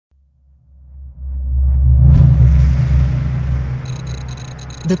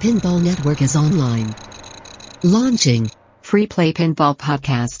The Pinball Network is online. Launching Free Play Pinball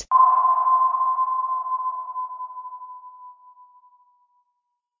Podcast.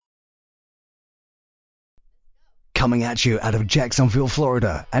 Coming at you out of Jacksonville,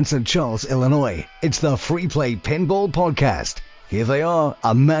 Florida and St. Charles, Illinois, it's the Free Play Pinball Podcast. Here they are,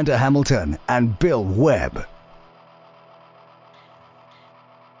 Amanda Hamilton and Bill Webb.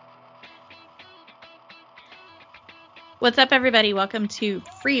 What's up, everybody? Welcome to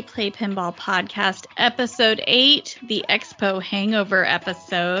Free Play Pinball Podcast, Episode 8, the Expo Hangover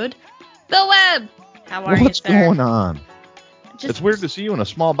episode. Bill Webb, how are you, What's sir? going on? It's weird to see you in a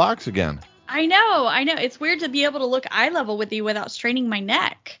small box again. I know. It's weird to be able to look eye level with you without straining my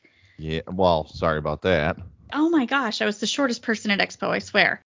neck. Yeah, well, sorry about that. Oh my gosh, I was the shortest person at Expo, I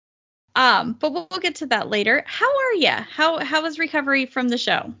swear. But we'll get to that later. How are you? How was recovery from the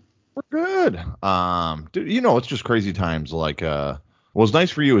show? We're good. Dude, it's just crazy times. Like, what's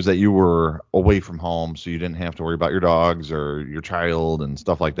nice for you is that you were away from home, so you didn't have to worry about your dogs or your child and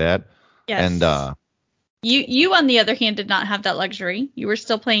stuff like that. Yes. And you on the other hand did not have that luxury. You were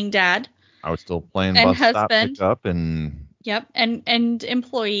still playing dad. I was still playing and bus stop husband. pickup and. Yep, and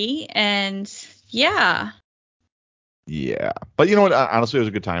employee, and yeah. Yeah, but you know what? Honestly, it was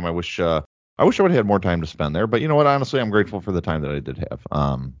a good time. I wish I would have had more time to spend there. But you know what? Honestly, I'm grateful for the time that I did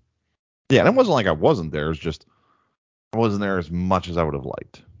have. Yeah, and it wasn't like I wasn't there. It was just I wasn't there as much as I would have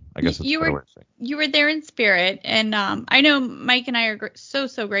liked. I guess that's a better way to say. You were there in spirit, and I know Mike and I are so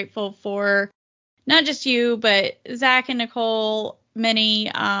grateful for not just you, but Zach and Nicole,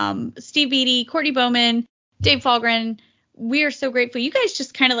 Minnie, Steve Beatty, Courtney Bowman, Dave Falgren. We are so grateful. You guys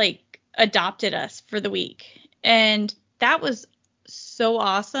just kind of like adopted us for the week, and that was so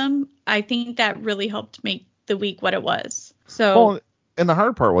awesome. I think that really helped make the week what it was. So. Well, and the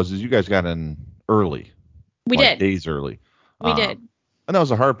hard part was you guys got in early. We did. Days early. We did. And that was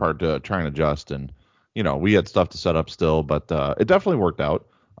the hard part to try and adjust. And, we had stuff to set up still, but it definitely worked out.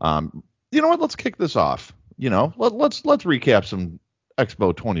 You know what? Let's kick this off. Let's recap some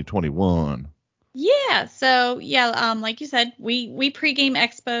Expo 2021. Yeah. So, like you said, we pregame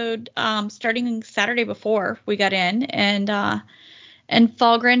Expo starting Saturday before we got in. And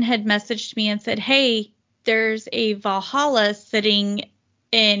Falgren had messaged me and said, hey, there's a Valhalla sitting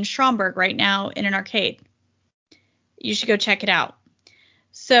in Schaumburg right now in an arcade. You should go check it out.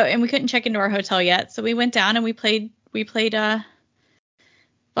 So, and we couldn't check into our hotel yet. So we went down and we played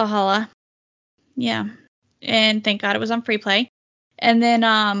Valhalla. Yeah. And thank God it was on free play. And then,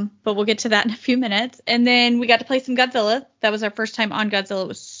 but we'll get to that in a few minutes. And then we got to play some Godzilla. That was our first time on Godzilla. It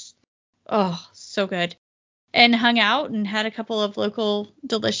was, so good. And hung out and had a couple of local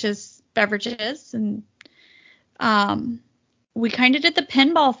delicious beverages. And, we kind of did the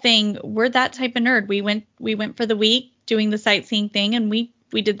pinball thing. We're that type of nerd. We went for the week doing the sightseeing thing, and we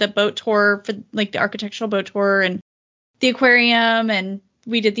did the boat tour for like the architectural boat tour and the aquarium, and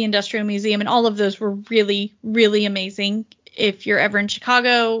we did the industrial museum, and all of those were really, really amazing. If you're ever in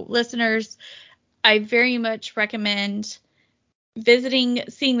Chicago, listeners, I very much recommend visiting,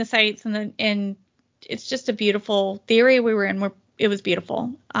 seeing the sights, and it's just a beautiful. The area we were in, it was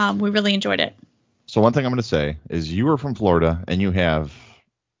beautiful. We really enjoyed it. So one thing I'm going to say is you were from Florida and you have,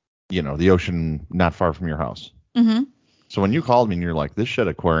 the ocean not far from your house. Mm-hmm. So when you called me and you're like, this shit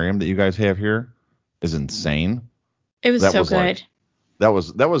aquarium that you guys have here is insane. It was so good. That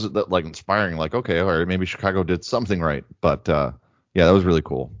was like inspiring. Like, okay, all right, maybe Chicago did something right. But yeah, that was really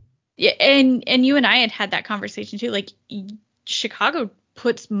cool. Yeah, and you and I had that conversation too. Like, Chicago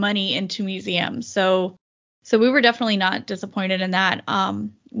puts money into museums, so we were definitely not disappointed in that.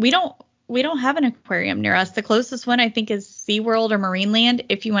 We don't have an aquarium near us. The closest one I think is SeaWorld or Marineland,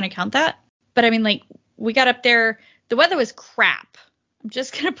 if you want to count that. But I mean, like, we got up there. The weather was crap. I'm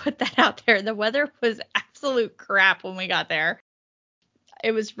just going to put that out there. The weather was absolute crap when we got there.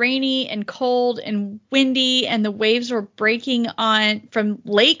 It was rainy and cold and windy, and the waves were breaking from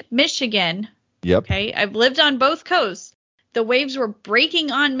Lake Michigan. Yep. Okay. I've lived on both coasts. The waves were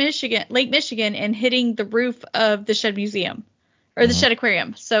breaking on Lake Michigan and hitting the roof of the Shed Museum. Or the Shed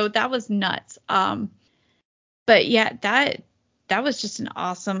Aquarium. So that was nuts. But yeah, that was just an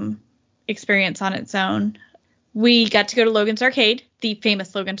awesome experience on its own. We got to go to Logan's Arcade, the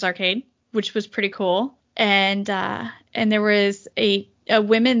famous Logan's Arcade, which was pretty cool. And there was a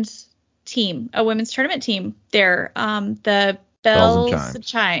women's tournament team there. The Bells and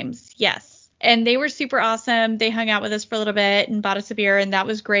Chimes. Yes. And they were super awesome. They hung out with us for a little bit and bought us a beer, and that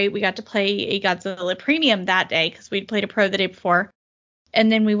was great. We got to play a Godzilla Premium that day because we'd played a Pro the day before.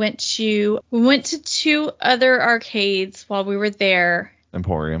 And then we went to 2 other arcades while we were there.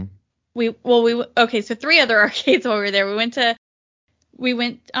 Emporium. So 3 other arcades while we were there. We We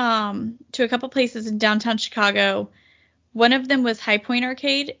went to a couple places in downtown Chicago. One of them was High Point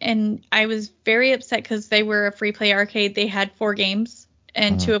Arcade, and I was very upset because they were a free play arcade. They had 4 games,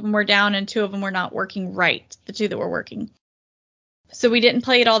 and 2 of them were down, and 2 of them were not working right, the 2 that were working. So we didn't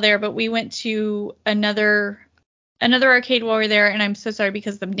play it all there, but we went to another arcade while we were there, and I'm so sorry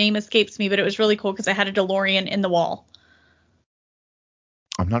because the name escapes me, but it was really cool because I had a DeLorean in the wall.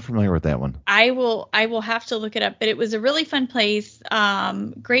 I'm not familiar with that one. I will have to look it up, but it was a really fun place.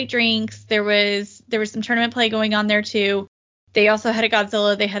 Great drinks. There was some tournament play going on there too. They also had a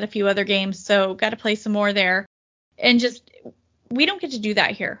Godzilla. They had a few other games, so got to play some more there. And just we don't get to do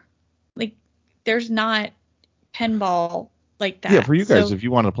that here. Like there's not pinball like that. Yeah, for you guys, so, if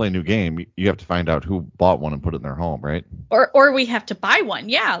you want to play a new game, you have to find out who bought one and put it in their home, right? Or we have to buy one.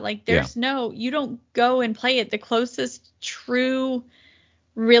 Yeah, like there's you don't go and play it. The closest true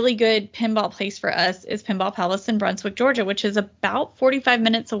really good pinball place for us is Pinball Palace in Brunswick, Georgia, which is about 45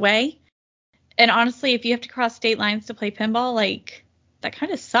 minutes away. And honestly, if you have to cross state lines to play pinball, like that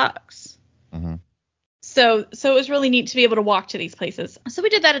kind of sucks. Mm-hmm. So it was really neat to be able to walk to these places. So we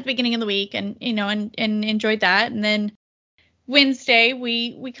did that at the beginning of the week and enjoyed that. And then Wednesday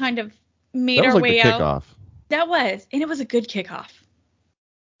we kind of made our way out. Kickoff. That was, and it was a good kickoff.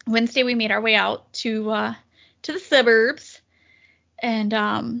 Wednesday we made our way out to the suburbs.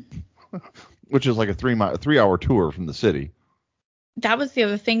 And which is like a 3-hour tour from the city. That was the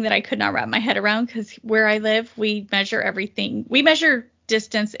other thing that I could not wrap my head around because where I live, we measure everything. We measure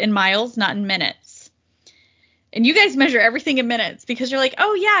distance in miles, not in minutes. And you guys measure everything in minutes because you're like,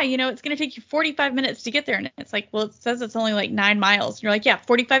 oh yeah, it's going to take you 45 minutes to get there. And it's like, well, it says it's only like 9 miles. And you're like, yeah,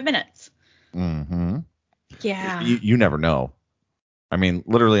 45 minutes. Mm-hmm. Yeah. You never know. I mean,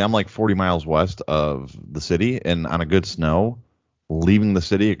 literally, I'm like 40 miles west of the city, and on a good snow, leaving the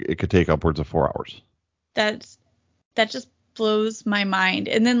city, it could take upwards of 4 hours. That just blows my mind.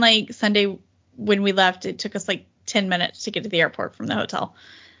 And then like Sunday when we left, it took us like 10 minutes to get to the airport from the hotel.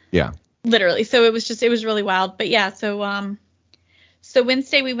 Yeah. Literally. So it was really wild. But yeah, so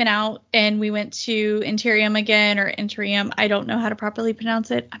Wednesday we went out and we went to Interium again, or Interium. I don't know how to properly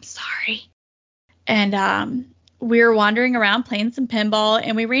pronounce it. I'm sorry. And we were wandering around playing some pinball,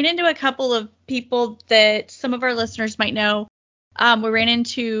 and we ran into a couple of people that some of our listeners might know. We ran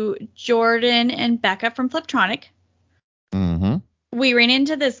into Jordan and Becca from Fliptronic. Mm-hmm. We ran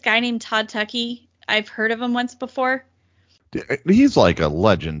into this guy named Todd Tuckey. I've heard of him once before. He's like a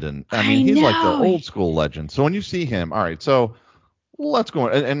legend, and he's know. like the old school legend. So when you see him, all right, so let's go.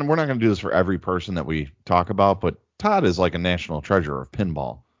 And we're not going to do this for every person that we talk about, but Todd is like a national treasure of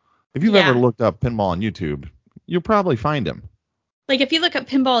pinball. If you've ever looked up pinball on YouTube, you'll probably find him. Like if you look up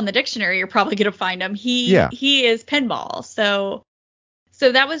pinball in the dictionary, you're probably going to find him. He is pinball. So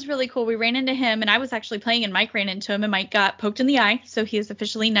that was really cool. We ran into him, and I was actually playing, and Mike ran into him, and Mike got poked in the eye. So he is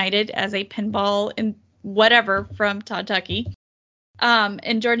officially knighted as a pinball and whatever from Todd Tuckey.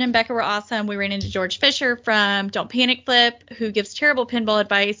 And Jordan and Becca were awesome. We ran into George Fisher from Don't Panic Flip, who gives terrible pinball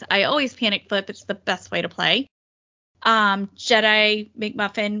advice. I always panic flip. It's the best way to play. Jedi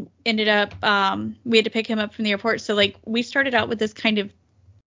McMuffin ended up, we had to pick him up from the airport. So like we started out with this kind of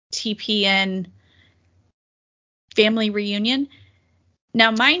TPN family reunion. Now,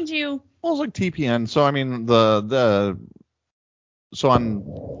 mind you, well, it's like TPN. So I mean, so on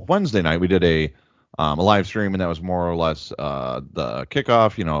Wednesday night we did a live stream, and that was more or less the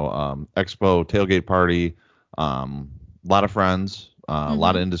kickoff. Expo tailgate party. A lot of friends, a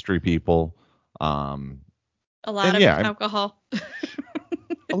lot of industry people. A lot of alcohol.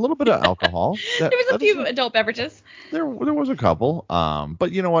 A little bit of alcohol. There was a few adult beverages. There was a couple.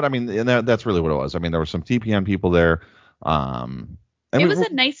 But you know what? I mean, and that's really what it was. I mean, there were some TPN people there. It was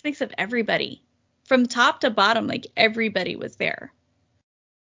a nice mix of everybody. From top to bottom, like everybody was there.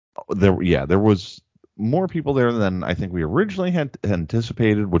 There was more people there than I think we originally had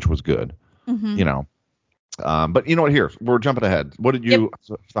anticipated, which was good. Mm-hmm. But you know what? Here, we're jumping ahead. What did you?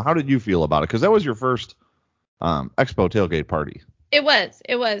 Yep. So how did you feel about it? Because that was your first Expo tailgate party. It was.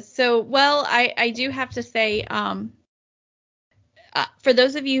 So, well, I do have to say, for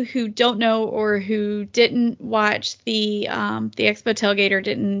those of you who don't know or who didn't watch the Expo tailgate or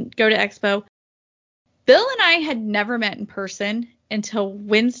didn't go to Expo, Bill and I had never met in person until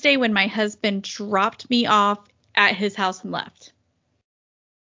Wednesday when my husband dropped me off at his house and left.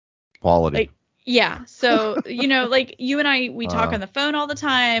 Quality. Yeah. So, like you and I, we talk on the phone all the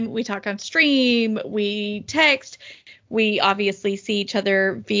time. We talk on stream. We text. We obviously see each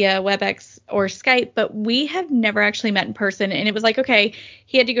other via WebEx or Skype, but we have never actually met in person. And it was like, okay,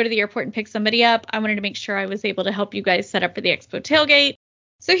 he had to go to the airport and pick somebody up. I wanted to make sure I was able to help you guys set up for the Expo tailgate.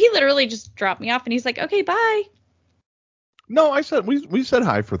 So he literally just dropped me off, and he's like, okay, bye. No, I said we said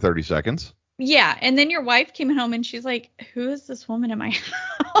hi for 30 seconds. Yeah, and then your wife came home and she's like, "Who is this woman in my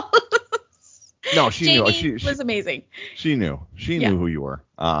house?" No, she knew. Jamie was amazing. She knew. She Yeah. knew who you were.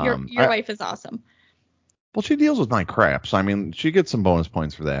 Your wife is awesome. Well, she deals with my crap, so I mean, she gets some bonus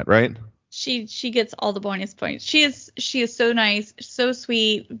points for that, right? She gets all the bonus points. She is so nice, so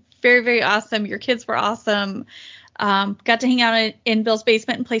sweet, very, very awesome. Your kids were awesome. Got to hang out in Bill's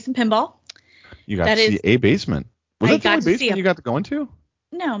basement and play some pinball. You got to see a basement. Was that the only basement you got to go into?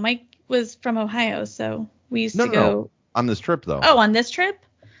 No, Mike was from Ohio, so we used to go. No. On this trip, though. Oh, on this trip?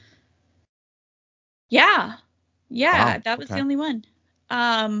 Yeah. Wow, that was the only one.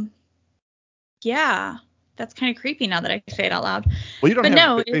 Yeah. That's kind of creepy now that I say it out loud. Well, you don't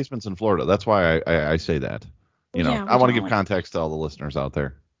have basements in Florida. That's why I say that. You know, I want to give context to all the listeners out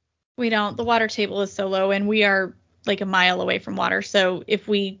there. We don't. The water table is so low, and we are like a mile away from water. So if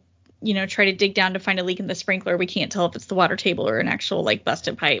we, try to dig down to find a leak in the sprinkler, we can't tell if it's the water table or an actual like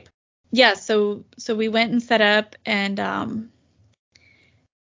busted pipe. Yeah. So we went and set up, and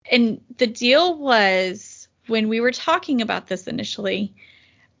the deal was, when we were talking about this initially,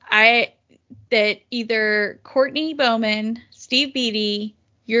 that either Courtney Bowman, Steve Beatty,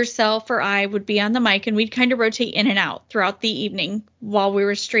 yourself, or I would be on the mic, and we'd kind of rotate in and out throughout the evening while we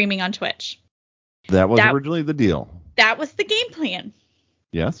were streaming on Twitch. That was originally the deal. That was the game plan.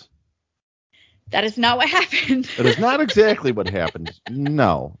 Yes. That is not what happened. That is not exactly what happened.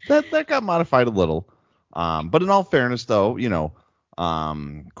 No. That got modified a little. But in all fairness, though,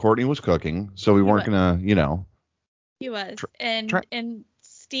 Courtney was cooking, so we weren't going to, He was. And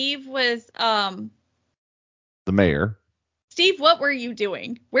Steve was the mayor. Steve, what were you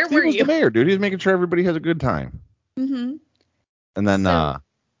doing? Where Steve were was you? The mayor, dude. He was making sure everybody has a good time. Mm-hmm. And then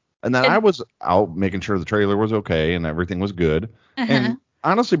I was out making sure the trailer was okay and everything was good. Uh-huh. And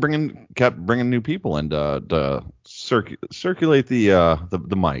honestly, kept bringing new people in to circulate the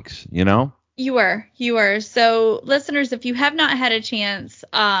mics, You were. So listeners, if you have not had a chance,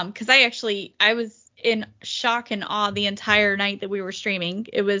 because I was in shock and awe the entire night that we were streaming.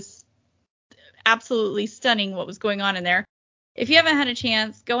 It was absolutely stunning what was going on in there. If you haven't had a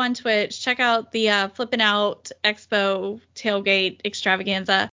chance, go on Twitch, check out the Flippin' Out Expo tailgate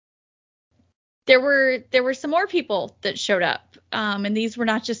extravaganza. There were some more people that showed up, and these were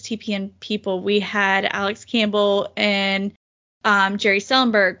not just TPN people. We had Alex Campbell and Jerry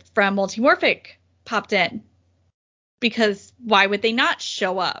Sellenberg from Multimorphic popped in, because why would they not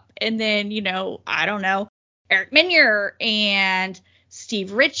show up? And then, I don't know, Eric Minier and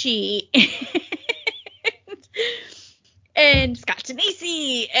Steve Ritchie and Scott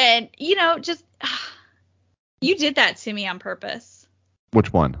Tanisi, and, just, you did that to me on purpose.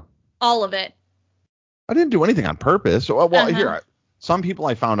 Which one? All of it. I didn't do anything on purpose. So, here, some people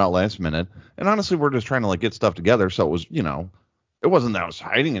I found out last minute, and honestly, we're just trying to get stuff together. So it was, it wasn't that I was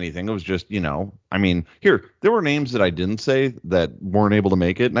hiding anything. It was just, I mean, here, there were names that I didn't say that weren't able to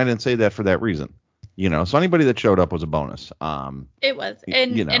make it, and I didn't say that for that reason. So anybody that showed up was a bonus. It was.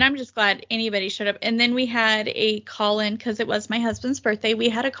 And I'm just glad anybody showed up. And then we had a call-in, because it was my husband's birthday. We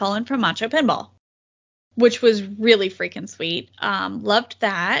had a call-in from Macho Pinball, which was really freaking sweet. Loved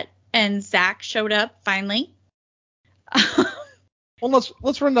that. And Zach showed up finally. Well,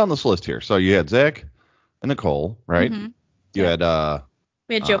 let's run down this list here. So you had Zach and Nicole, right? Mm-hmm. You had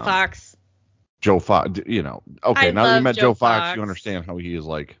we had Joe Fox. Joe Fox, okay. I Now that you met Joe Fox, Fox, you understand how he is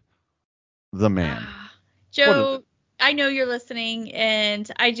like the man. Joe, I know you're listening, and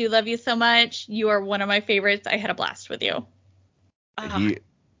I do love you so much. You are one of my favorites. I had a blast with you.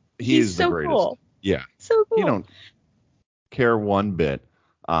 He's so the greatest. Cool. Yeah. So cool. You don't care one bit.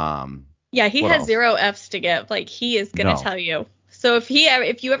 Yeah, he has 0 F's to give. Like, he is gonna tell you. So if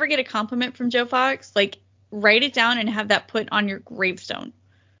you ever get a compliment from Joe Fox, write it down and have that put on your gravestone.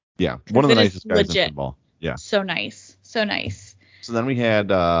 Yeah, one of the nicest guys in football. Yeah. So nice. So nice. So then we had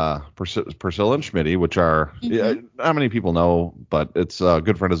Priscilla and Schmitty, which are, not many people know, but it's a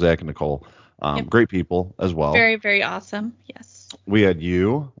good friend of Zach and Nicole. Great people as well. Very, very awesome. Yes. We had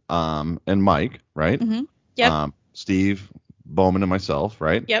you and Mike, right? Mm-hmm. Yep. Steve, Bowman, and myself,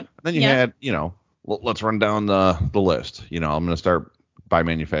 right? Yep. And then you had, let's run down the list. I'm going to start by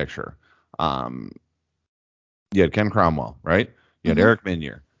manufacturer. You had Ken Cromwell, right? You had Eric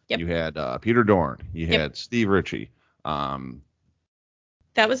Minier. Yep. You had Peter Dorn. You had Steve Ritchie.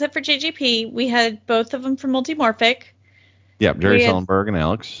 That was it for JGP. We had both of them from Multimorphic. Yep, Jerry Sellenberg and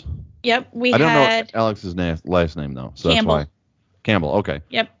Alex. Yep, I don't know Alex's last name, though, so Campbell. That's why. Campbell, okay.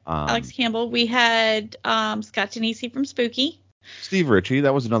 Yep, Alex Campbell. We had Scott Tanisi from Spooky. Steve Ritchie,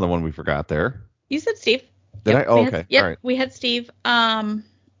 that was another one we forgot there. You said Steve. Did I? Oh, okay. Yep, all right. We had Steve.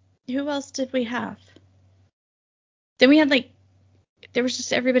 Who else did we have? then we had there was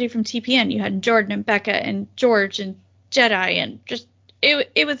just everybody from TPN. You had Jordan and Becca and George and Jedi and just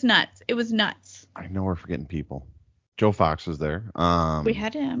it was nuts. It was nuts. I know we're forgetting people. Joe Fox was there. We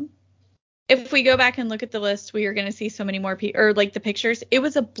had him. If we go back and look at the list, we are going to see so many more people, or the pictures. It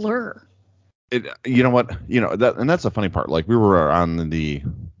was a blur. You know what? That's the funny part. Like we were on let me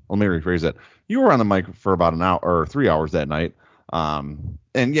rephrase that. You were on the mic for about an hour or 3 hours that night.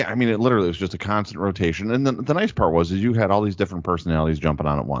 And yeah, I mean, it literally was just a constant rotation. And the nice part was you had all these different personalities jumping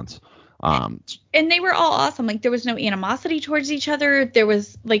on at once. And they were all awesome. Like there was no animosity towards each other. There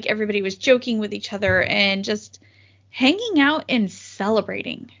was everybody was joking with each other and just hanging out and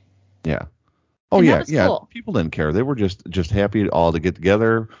celebrating. Yeah. Oh, and yeah. That was cool. People didn't care. They were just happy all to get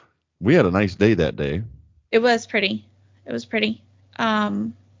together. We had a nice day that day. It was pretty.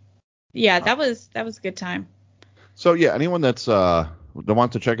 Yeah, that was a good time. So yeah, anyone that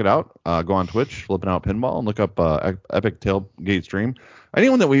wants to check it out, go on Twitch, Flipping Out Pinball, and look up Epic Tailgate Stream.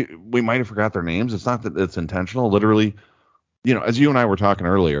 Anyone that we might have forgot their names, it's not that it's intentional. Literally, as you and I were talking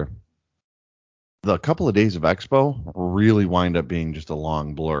earlier, the couple of days of Expo really wind up being just a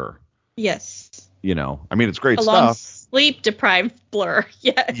long blur. Yes. I mean, it's great a stuff. Long sleep deprived blur.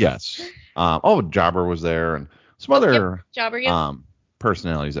 Yes. Yes. Jobber was there and some other Jobber, yep.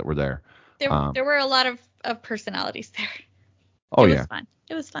 Personalities that were there. There were a lot of personalities there. Oh, it was fun.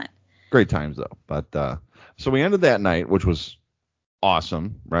 It was fun. Great times though. But so we ended that night, which was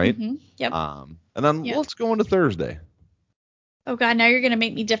awesome, right? Mm-hmm. Yep. And then let's go into Thursday. Oh God, now you're gonna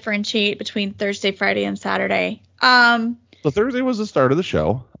make me differentiate between Thursday, Friday, and Saturday. So Thursday was the start of the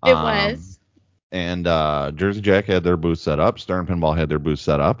show. It was. And Jersey Jack had their booth set up. Stern Pinball had their booth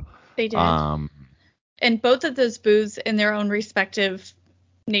set up. They did. And both of those booths, in their own respective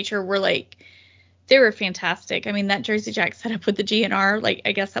nature, were they were fantastic. I mean, that Jersey Jack setup with the GNR,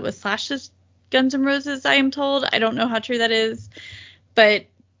 I guess that was Slash's Guns N' Roses, I am told. I don't know how true that is, but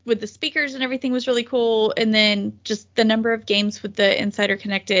with the speakers and everything was really cool. And then just the number of games with the Insider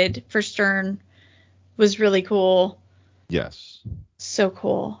connected for Stern was really cool. Yes. So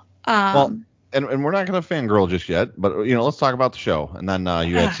cool. And we're not going to fangirl just yet, but let's talk about the show. And then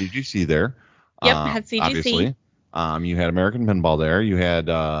you had CGC there. Yep, had CGC. Obviously. You had American Pinball there. You had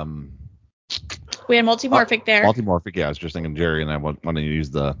we had Multimorphic there. Multimorphic, yeah. I was just thinking Jerry, and I wanted to use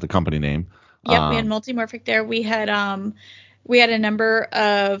the company name. Yep, we had Multimorphic there. We had a number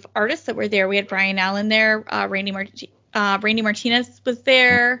of artists that were there. We had Brian Allen there. Randy Martinez was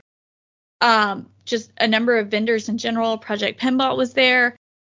there. Just a number of vendors in general. Project Pinball was there.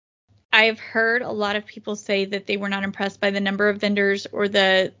 I've heard a lot of people say that they were not impressed by the number of vendors or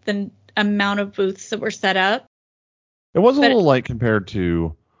the amount of booths that were set up. It was a little light compared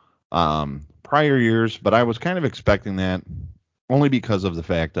to prior years, but I was kind of expecting that only because of the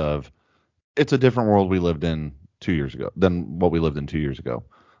fact of it's a different world we lived in 2 years ago than what we lived in 2 years ago.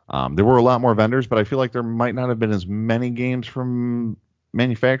 There were a lot more vendors, but I feel like there might not have been as many games from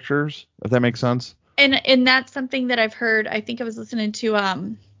manufacturers, if that makes sense. And that's something that I've heard. I think I was listening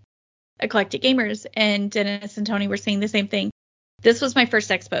to Eclectic Gamers, and Dennis and Tony were saying the same thing. This was my first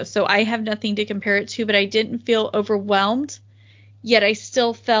Expo, so I have nothing to compare it to, but I didn't feel overwhelmed, yet I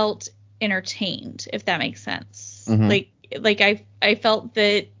still felt entertained, if that makes sense. Mm-hmm. I felt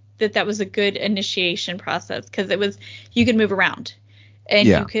that was a good initiation process, because it was, you could move around and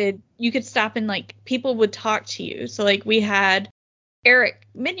you could stop and people would talk to you. So we had Eric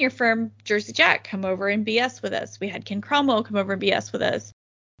Midnier from Jersey Jack come over and BS with us. We had Ken Cromwell come over and BS with us.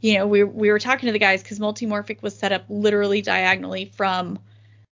 We were talking to the guys, because Multimorphic was set up literally diagonally from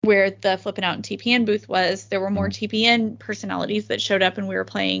where the Flippin' Out and TPN booth was. There were more TPN personalities that showed up, and we were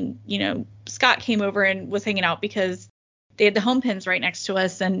playing. Scott came over and was hanging out because they had the home pins right next to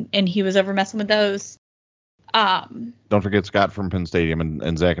us, and he was over messing with those. Don't forget Scott from Penn Stadium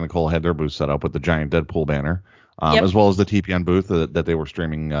and Zach and Nicole had their booth set up with the giant Deadpool banner, as well as the TPN booth that they were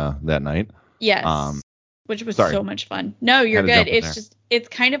streaming that night. Yes. Which was so much fun. No, you're good. It's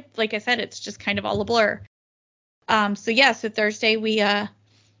kind of, like I said, it's just kind of all a blur. So Thursday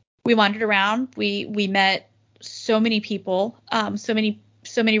we wandered around. We met so many people, so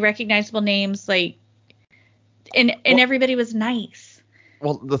many recognizable names, and everybody was nice.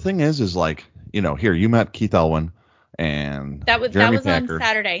 Well, the thing is here you met Keith Elwin and that was Packer. On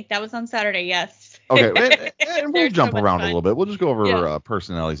Saturday. That was on Saturday, yes. Okay, and we'll jump around a little bit. We'll just go over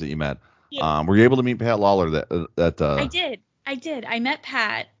personalities that you met. Yeah. Were you able to meet Pat Lawler? I did. I met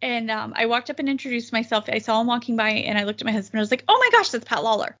Pat, and I walked up and introduced myself. I saw him walking by, and I looked at my husband. I was like, "Oh my gosh, that's Pat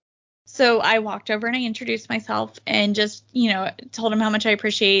Lawler." So I walked over and I introduced myself and just, told him how much I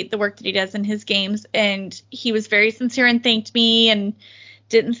appreciate the work that he does in his games. And he was very sincere and thanked me and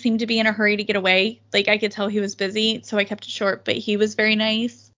didn't seem to be in a hurry to get away. Like, I could tell he was busy, so I kept it short, but he was very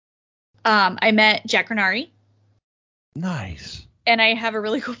nice. I met Jack Renari. Nice. And I have a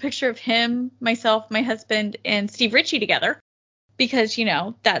really cool picture of him, myself, my husband, and Steve Ritchie together. Because,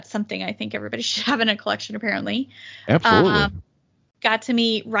 that's something I think everybody should have in a collection, apparently. Absolutely. Got to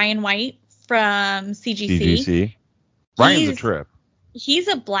meet Ryan White from CGC. CGC. Ryan's a trip. He's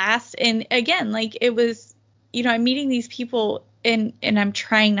a blast. And again, like, it was, I'm meeting these people and I'm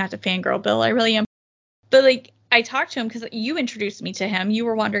trying not to fangirl Bill. I really am. But, like, I talked to him because you introduced me to him. You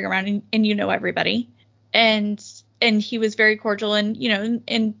were wandering around and you know everybody. And he was very cordial and,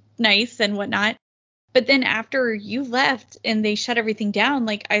 and nice and whatnot. But then after you left and they shut everything down,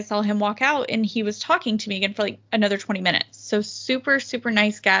 like, I saw him walk out and he was talking to me again for like another 20 minutes. So super, super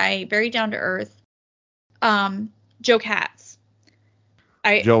nice guy, very down to earth. Joe Katz.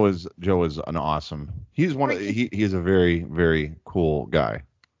 Joe is an awesome. He's he's a very, very cool guy.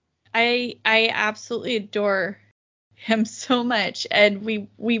 I absolutely adore him so much. And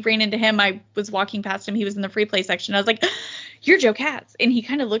we ran into him. I was walking past him. He was in the free play section. I was like, "You're Joe Katz." And he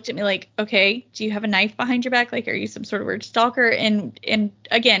kind of looked at me like, "Okay, do you have a knife behind your back? Like, are you some sort of weird stalker?" And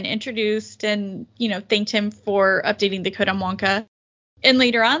again, introduced and, thanked him for updating the code on Wonka. And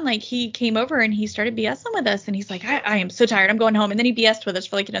later on, like, he came over and he started BSing with us. And he's like, I am so tired. I'm going home. And then he BS'd with us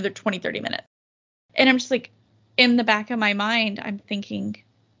for like another 20, 30 minutes. And I'm just like, in the back of my mind, I'm thinking,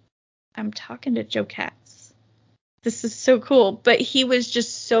 I'm talking to Joe Katz. This is so cool. But he was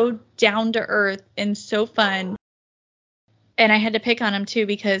just so down to earth and so fun. And I had to pick on him too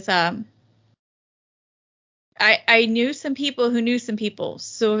because I knew some people who knew some people.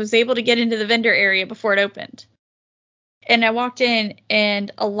 So I was able to get into the vendor area before it opened. And I walked in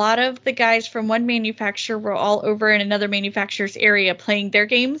and a lot of the guys from one manufacturer were all over in another manufacturer's area playing their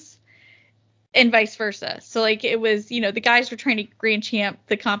games and vice versa. So, like, it was, the guys were trying to grand champ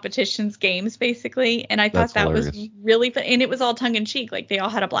the competition's games basically. And I thought that was really fun. And it was all tongue in cheek. Like, they all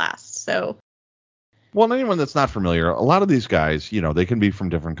had a blast. So. Well, anyone that's not familiar, a lot of these guys, they can be from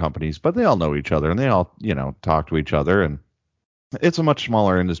different companies, but they all know each other and they all, talk to each other. And it's a much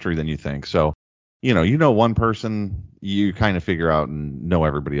smaller industry than you think. So, one person, you kind of figure out and know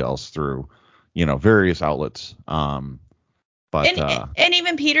everybody else through, various outlets. And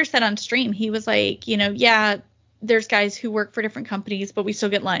even Peter said on stream, he was like, yeah, there's guys who work for different companies, but we still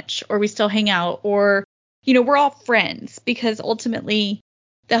get lunch or we still hang out or, we're all friends because ultimately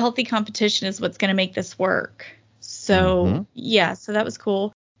the healthy competition is what's going to make this work. So, yeah, so that was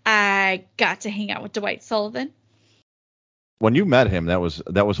cool. I got to hang out with Dwight Sullivan. When you met him, that was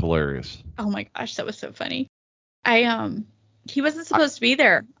hilarious. Oh my gosh, that was so funny. He wasn't supposed to be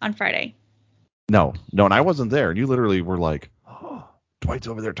there on Friday. No, and I wasn't there. And you literally were like, "Oh, Dwight's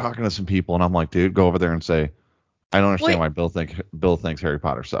over there talking to some people," and I'm like, "Dude, go over there and say, I don't understand why Bill thinks Harry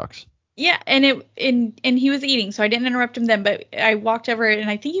Potter sucks." Yeah, and he was eating, so I didn't interrupt him then. But I walked over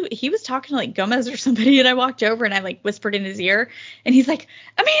and I think he was talking to like Gomez or somebody, and I walked over and I like whispered in his ear, and he's like,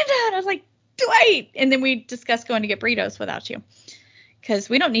 "Amanda," and I was like, "Dwight," and then we discussed going to get burritos without you. Because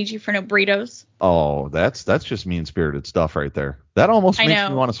we don't need you for no burritos. Oh, that's just mean-spirited stuff right there. That almost makes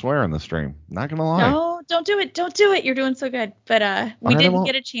me want to swear in the stream. Not going to lie. No, don't do it. Don't do it. You're doing so good. But we didn't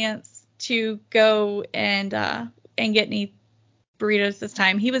get a chance to go and get any burritos this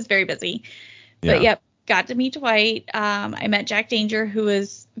time. He was very busy. Yeah. But, yep, got to meet Dwight. I met Jack Danger, who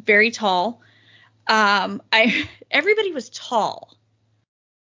was very tall. Everybody was tall.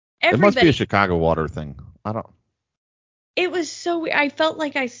 It must be a Chicago water thing. I don't. It was so weird. I felt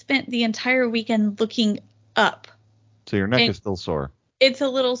like I spent the entire weekend looking up. So your neck is still sore. It's a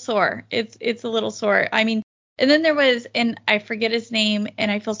little sore. It's a little sore. I mean, and then there was, and I forget his name, and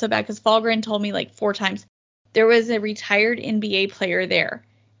I feel so bad because Falgren told me like 4 times. There was a retired NBA player there.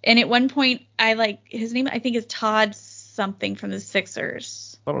 And at one point, his name, I think, is Todd something from the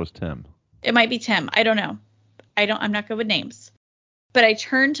Sixers. I thought it was Tim. It might be Tim. I don't know. I'm not good with names. But I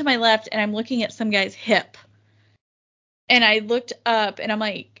turned to my left, and I'm looking at some guy's hip. And I looked up and I'm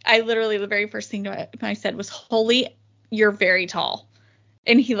like, I literally, the very first thing I said was, "Holy, you're very tall."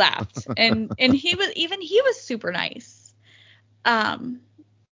 And he laughed. and he was super nice.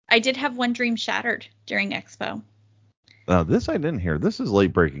 I did have one dream shattered during Expo. Now, this I didn't hear. This is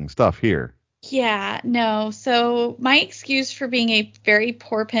late breaking stuff here. Yeah, no. So my excuse for being a very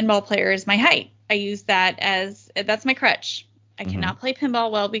poor pinball player is my height. I use that's my crutch. I cannot play pinball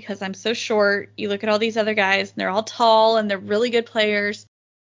well because I'm so short. You look at all these other guys, and they're all tall, and they're really good players.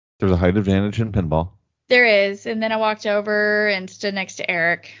 There's a height advantage in pinball. There is. And then I walked over and stood next to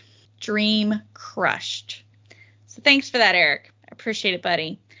Eric. Dream crushed. So thanks for that, Eric. I appreciate it,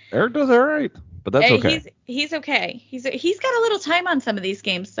 buddy. Eric does all right. but that's okay. He's okay. He's got a little time on some of these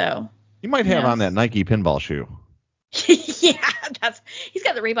games, though. You might have on that Nike pinball shoe. Yeah, he's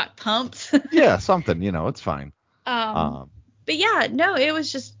got the Reebok pumps. Yeah, something, it's fine. But yeah, no, it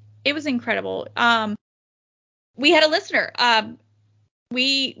was incredible. We had a listener.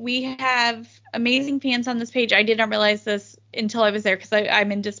 We have amazing fans on this page. I did not realize this until I was there because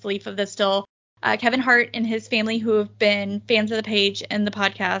I'm in disbelief of this still. Kevin Hart and his family, who have been fans of the page and the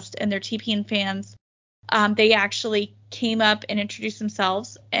podcast, and they're TPN fans, they actually came up and introduced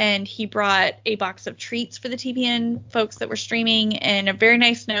themselves, and he brought a box of treats for the TPN folks that were streaming, and a very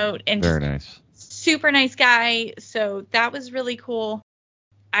nice note, and very nice, super nice guy. So that was really cool.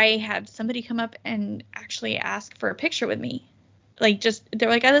 I had somebody come up and actually ask for a picture with me. Like, they're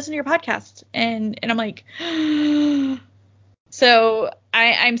like, I listen to your podcast, and I'm like, so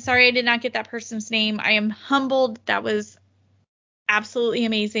I'm sorry I did not get that person's name. I am humbled. That was absolutely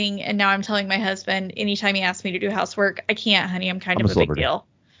amazing. And now I'm telling my husband, anytime he asks me to do housework, I can't, honey. I'm kind of a big deal.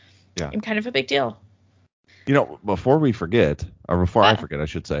 Yeah. I'm kind of a big deal. Before we forget, or before I forget, I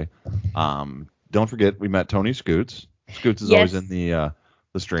should say, don't forget we met Tony Scoots. Scoots is always in the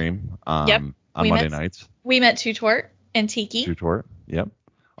stream on Monday nights. We met Tutort and Tiki. Tutort, yep.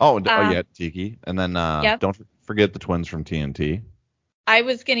 Oh, yeah, Tiki. And then don't forget the twins from TNT. I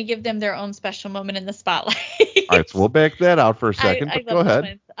was going to give them their own special moment in the spotlight. All right, so we'll back that out for a second, but go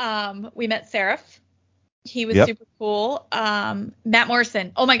ahead. We met Seraph. He was super cool. Matt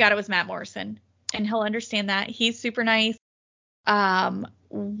Morrison. Oh, my God, it was Matt Morrison. And he'll understand that. He's super nice.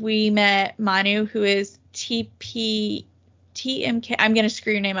 We met Manu, who is TMK. I'm going to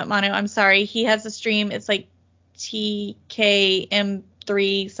screw your name up, Manu. I'm sorry. He has a stream. It's like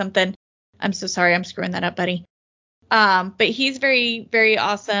TKM3 something. I'm so sorry. I'm screwing that up, buddy. But he's very, very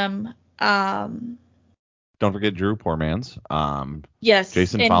awesome. Don't forget Drew Poormans. Yes.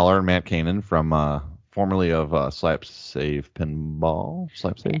 Jason Fowler and Matt Kanan from formerly of Slap Save Pinball.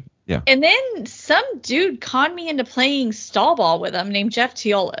 Slap Save? Yeah. And then some dude conned me into playing stall ball with him named Jeff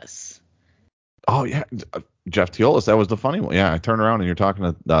Teolis. Oh, yeah. Jeff Teolis. That was the funny one. Yeah. I turned around and you're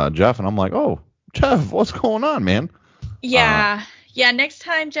talking to Jeff, and I'm like, oh, Jeff, what's going on, man? Yeah. Yeah, next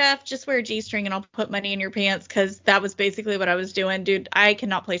time, Jeff, just wear a G-string and I'll put money in your pants, because that was basically what I was doing. Dude, I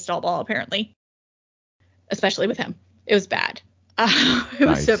cannot play stall ball, apparently. Especially with him. It was bad. It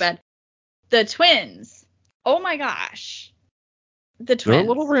was so bad. The twins. Oh, my gosh. The twins. They're a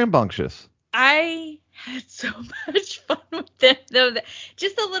little rambunctious. I had so much fun with them, though.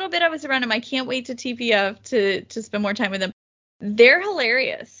 Just a little bit I was around them. I can't wait to TPF to spend more time with them. They're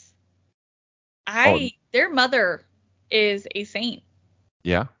hilarious. Their mother is a saint.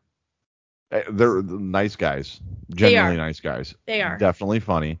 Yeah. They're nice guys. Genuinely nice guys. They are. Definitely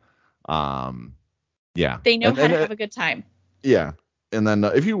funny. Yeah. They know how to have a good time. Yeah. And then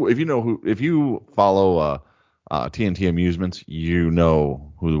if you follow TNT Amusements, you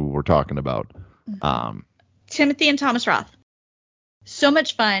know who we're talking about. Timothy and Thomas Roth. So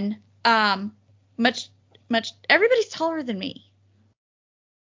much fun. Much everybody's taller than me.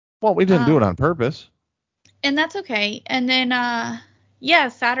 Well, we didn't do it on purpose. And that's okay. And then,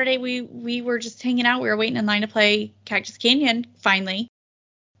 Saturday we were just hanging out. We were waiting in line to play Cactus Canyon, finally.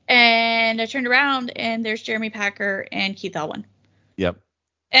 And I turned around, and there's Jeremy Packer and Keith Elwin. Yep.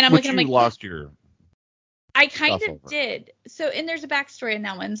 And I'm looking, I'm like, lost your... I kind of did. So, and there's a backstory in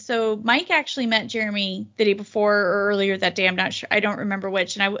that one. So Mike actually met Jeremy the day before or earlier that day. I'm not sure. I don't remember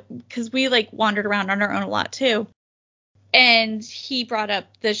which. And because we wandered around on our own a lot too. And he brought up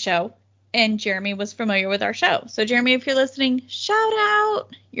the show. And Jeremy was familiar with our show. So, Jeremy, if you're listening, shout out.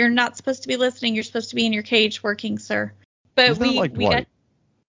 You're not supposed to be listening. You're supposed to be in your cage working, sir. But we Dwight.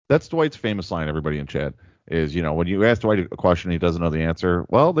 That's Dwight's famous line, everybody in chat, is, when you ask Dwight a question, he doesn't know the answer.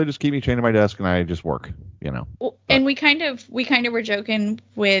 Well, they just keep me chained to my desk and I just work, Well, and we kind of were joking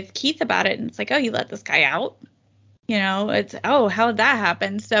with Keith about it. And it's like, oh, you let this guy out? It's, oh, how did that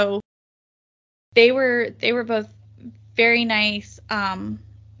happen? So they were both very nice.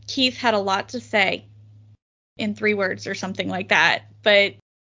 Keith had a lot to say in 3 words or something like that. But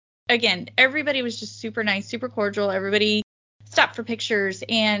again, everybody was just super nice, super cordial. Everybody stopped for pictures,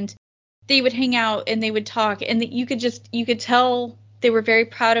 and they would hang out and they would talk, and you could tell they were very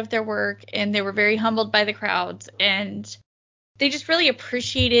proud of their work, and they were very humbled by the crowds, and they just really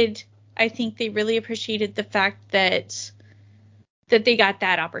appreciated, I think they really appreciated the fact that they got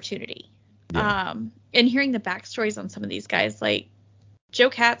that opportunity. Yeah. And hearing the backstories on some of these guys, like Joe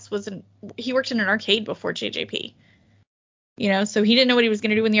Katz he worked in an arcade before JJP, so he didn't know what he was going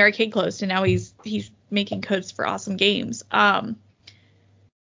to do when the arcade closed, and now he's making codes for awesome games.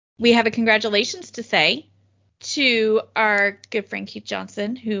 We have a congratulations to say to our good friend Keith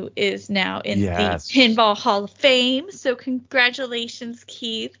Johnson, who is now in Yes. the Pinball Hall of Fame. So congratulations,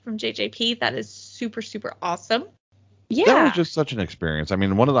 Keith, from JJP. That is super, super awesome. Yeah. That was just such an experience. I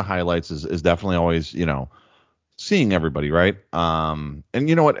mean, one of the highlights is definitely always, seeing everybody, right? And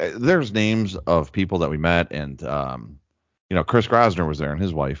you know what? There's names of people that we met, and Chris Grosner was there and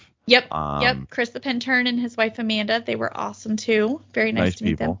his wife. Yep. Chris the Pentern and his wife Amanda, they were awesome too. Very nice to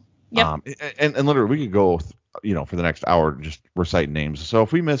meet them. Yep. And literally, we could go, for the next hour just recite names. So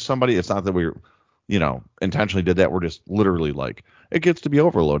if we miss somebody, it's not that we, intentionally did that. We're just literally like, it gets to be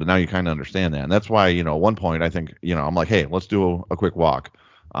overloaded. Now you kind of understand that, and that's why, at one point I think, I'm like, hey, let's do a quick walk.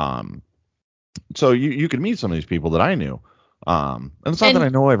 So you could meet some of these people that I knew. And it's not that I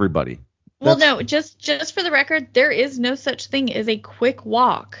know everybody. Well, no, just for the record, there is no such thing as a quick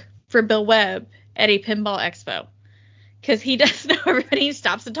walk for Bill Webb at a pinball expo, because he does know everybody. He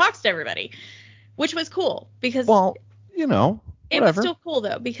stops and talks to everybody, which was cool because it was still cool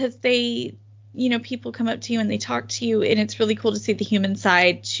though, because they, people come up to you and they talk to you, and it's really cool to see the human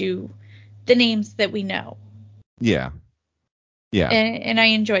side to the names that we know. Yeah. And I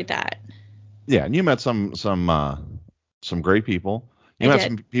enjoyed that. Yeah, and you met some great people. You met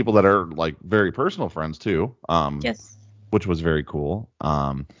some people that are like very personal friends too. Yes. Which was very cool.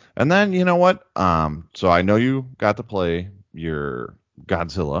 And then you know what? So I know you got to play your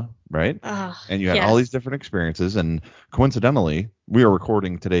Godzilla, right? And you had all these different experiences. And coincidentally, we are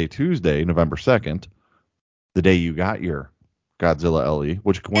recording today, Tuesday, November 2nd, the day you got your Godzilla LE.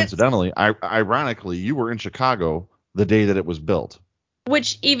 Which coincidentally, ironically, you were in Chicago the day that it was built.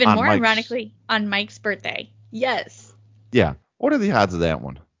 Which even more ironically, on Mike's birthday. Yes. Yeah. What are the odds of that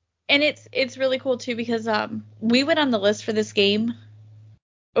one? And it's really cool too, because we went on the list for this game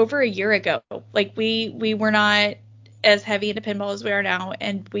over a year ago. Like we were not as heavy into pinball as we are now,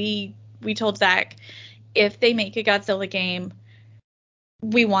 and we told Zach, if they make a Godzilla game,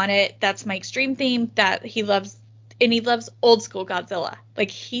 we want it. That's Mike's dream theme that he loves, and he loves old school Godzilla. Like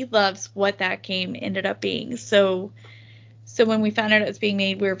he loves what that game ended up being. So when we found out it was being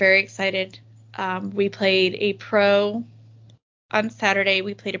made, we were very excited. We played a pro on Saturday.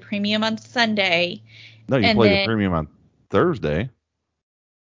 We played a premium on Sunday. No, you played a premium on Thursday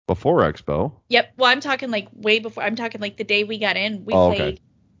before Expo. Yep. Well, I'm talking like way before. I'm talking like the day we got in. We played. Okay.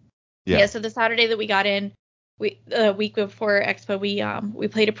 Yeah. So the Saturday that we got in, the week before Expo, we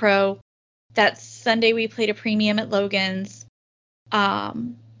played a pro. That Sunday we played a premium at Logan's.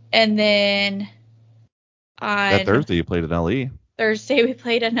 And then on that Thursday you played an LE. Thursday we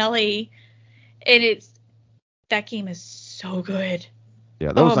played an LE, and that game is so good.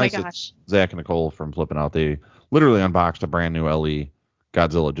 Yeah, that was nice. My gosh. Zach and Nicole from Flipping Out, they literally unboxed a brand new LE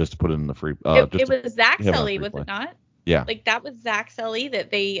Godzilla just to put it in the free. It was Zach's LE, was it not? Yeah. Like that was Zach's LE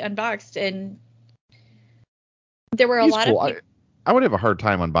that they unboxed, and there were a lot of people. I would have a hard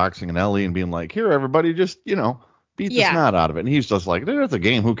time unboxing an LE and being like, here, everybody, just, beat the snot out of it. And he's just like, it's a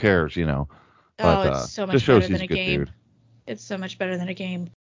game, who cares, But, it's so much better than a game. Dude. It's so much better than a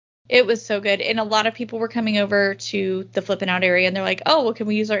game. It was so good. And a lot of people were coming over to the Flipping Out area, and they're like, oh, well, can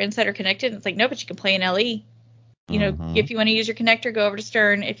we use our Insider Connected? And it's like, no, but you can play an LE. If you want to use your connector, go over to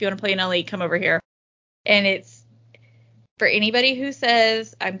Stern. If you want to play an LE, come over here. And it's for anybody who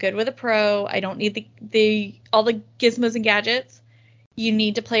says, I'm good with a pro, I don't need all the gizmos and gadgets. You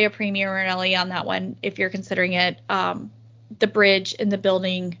need to play a premium or an LE on that one if you're considering it. The bridge and the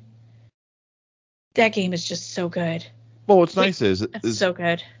building, that game is just so good. Well, what's nice is so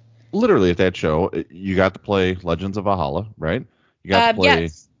good. Literally at that show, you got to play Legends of Valhalla, right? You got to play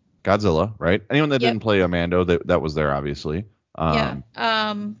Godzilla, right? Anyone that didn't play Amando, that was there, obviously. We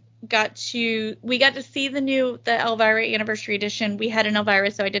got to see the Elvira Anniversary Edition. We had an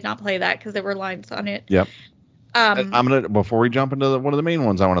Elvira, so I did not play that because there were lines on it. Yep. Before we jump into one of the main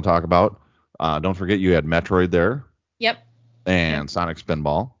ones I want to talk about, don't forget you had Metroid there. Yep. And Sonic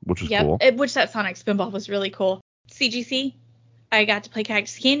Spinball, which was cool. Which that Sonic Spinball was really cool. CGC, I got to play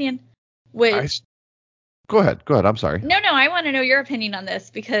Cactus Canyon. Go ahead. I'm sorry. No, I want to know your opinion on this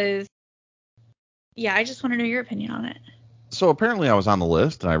because, I just want to know your opinion on it. So apparently I was on the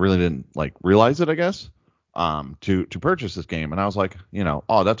list and I really didn't realize it, I guess, to purchase this game. And I was like,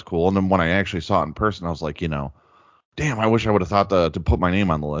 oh, that's cool. And then when I actually saw it in person, I was like, damn, I wish I would have thought to put my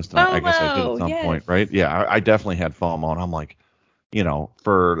name on the list. And I guess I did at some point, right? Yeah, I definitely had FOMO, and I'm like,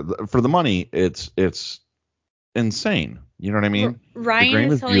 for the money, it's insane. You know what I mean?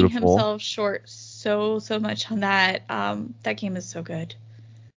 Ryan is selling himself short so much on that. That game is so good.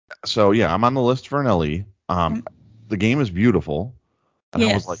 So yeah, I'm on the list for an LE. The game is beautiful. And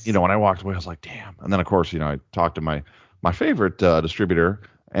I was like, when I walked away, I was like, damn. And then of course, I talked to my favorite distributor,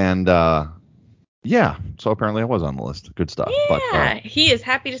 and Yeah, so apparently I was on the list. Good stuff. But Yeah, he is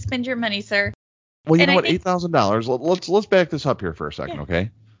happy to spend your money, sir. well, you And know I what? think, $8,000. Let's back this up here for a yeah, second,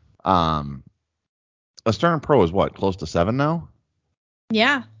 okay? Um, a Stern Pro is what, close to 7 now,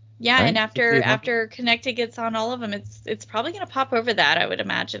 yeah, yeah. And right? after 6,800. after Connected gets on all of them, it's probably gonna pop over that. I would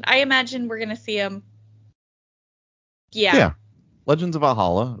imagine. I imagine we're gonna see him. Yeah, Yeah, Legends of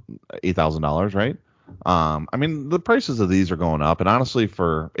Valhalla, $8,000, right? I mean the prices of these are going up, and honestly,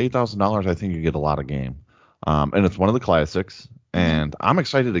 for $8,000, I think you get a lot of game. And it's one of the classics, hmm and I'm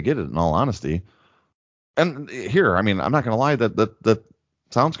excited to get it. In all honesty, and here, I mean, I'm not gonna lie, that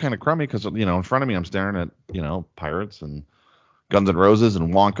sounds kind of crummy because in front of me I'm staring at Pirates and Guns N' Roses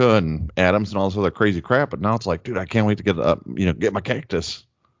and Wonka and Adams and all this other crazy crap. But now it's like, dude, I can't wait to get my cactus.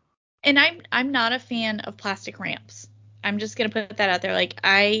 and I'm not a fan of plastic ramps. I'm just gonna put that out there. Like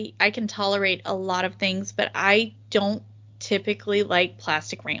I can tolerate a lot of things, but I don't typically like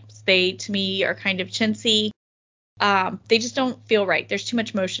plastic ramps. They to me are kind of chintzy. They just don't feel right. There's too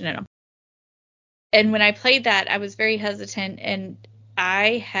much motion in them. And when I played that, I was very hesitant, and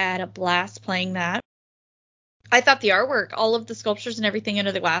I had a blast playing that. I thought the artwork, all of the sculptures and everything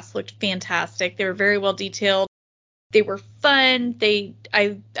under the glass looked fantastic. They were very well detailed. They were fun.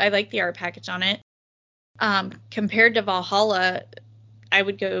 I like the art package on it. Compared to Valhalla, I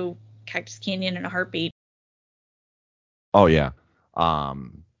would go Cactus Canyon in a heartbeat. Oh yeah,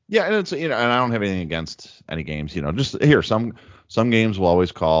 yeah, and it's and I don't have anything against any games. Just here, some games will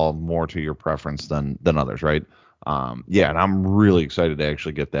always call more to your preference than others, right? Yeah, and I'm really excited to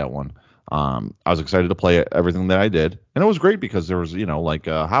actually get that one. I was excited to play everything that I did, and it was great because there was like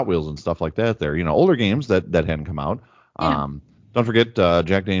Hot Wheels and stuff like that there. Older games that hadn't come out. Yeah. Don't forget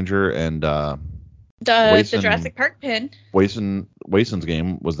Jack Danger and The Wason Jurassic Park pin. Wason's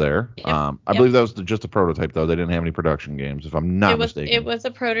game was there. Yep. I Yep. believe that was just a prototype though. They didn't have any production games, if I'm It not was it mistaken. was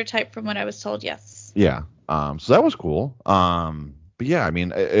a prototype from what I was told, yes. Yeah. So that was cool. But yeah, I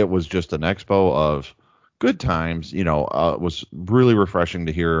mean, it was just an expo of good times. It was really refreshing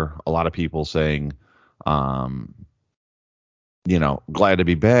to hear a lot of people saying, um, glad to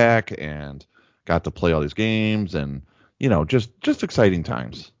be back and got to play all these games and just exciting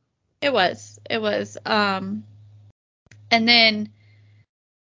times. It was. It was. And then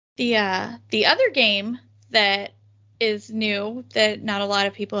the other game that is new that not a lot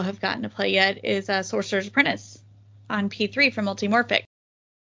of people have gotten to play yet is Sorcerer's Apprentice on P3 from Multimorphic.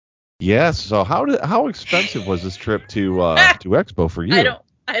 Yes. So how expensive was this trip to Expo for I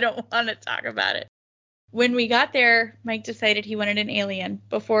you? don't want to talk about it. When we got there, Mike decided he wanted an Alien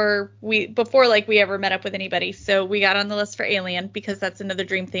before like we ever met up with anybody. So we got on the list for Alien because that's another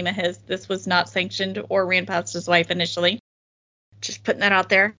dream theme of his. This was not sanctioned or ran past his wife initially. Just putting that out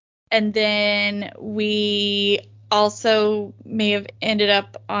there. And then we also may have ended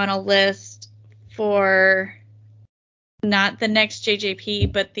up on a list for not the next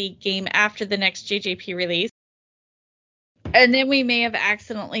JJP, but the game after the next JJP release. And then we may have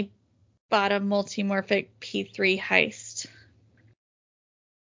accidentally bought a Multimorphic P3 heist.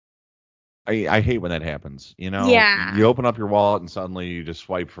 I hate when that happens. Yeah. You open up your wallet and suddenly you just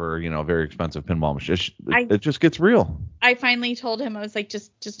swipe for a very expensive pinball machine. I It just gets real. I finally told him, I was like,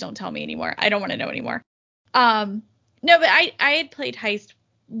 just don't tell me anymore. I don't want to know anymore. Um no, but I had played heist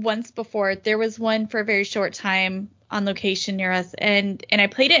once before. There was one for a very short time on location near us, and I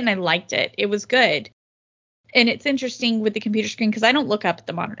played it and I liked it. It was good. And it's interesting with the computer screen because I don't look up at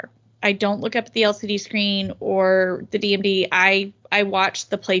the monitor. I don't look up at the LCD screen or the DMD. I watch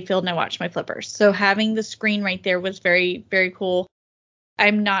the playfield and I watch my flippers. So having the screen right there was very, very cool.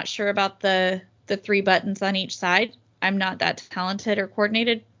 I'm not sure about the three buttons on each side. I'm not that talented or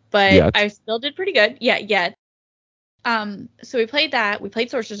coordinated, but Yet. I still did pretty good. Yeah, yet. So we played that. We played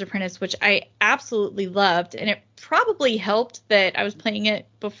Sorcerer's Apprentice, which I absolutely loved, and it probably helped that I was playing it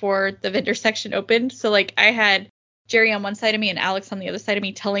before the vendor section opened. So like I had Jerry on one side of me and Alex on the other side of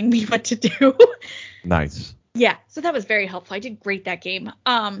me telling me what to do. Nice. Yeah, so that was very helpful. I did great that game.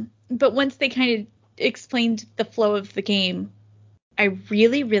 But once they kind of explained the flow of the game, I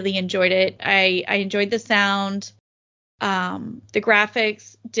really, really enjoyed it. I enjoyed the sound. The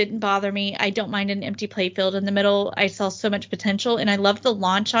graphics didn't bother me. I don't mind an empty playfield in the middle. I saw so much potential, and I love the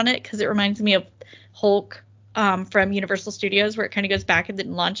launch on it because it reminds me of Hulk from Universal Studios, where it kind of goes back and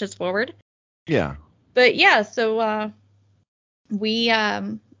then launches forward. Yeah. But yeah, so we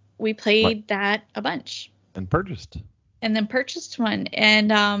Right. played that a bunch, And purchased. and then purchased one.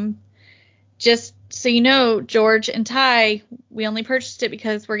 And just so you know, George and Ty, we only purchased it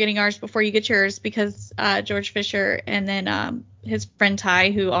because we're getting ours before you get yours because George Fisher and then his friend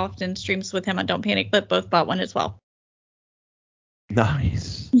Ty, who often streams with him on Don't Panic, but both bought one as well.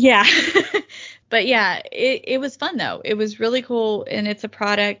 Nice. Yeah. But yeah, it was fun though. It was really cool, and it's a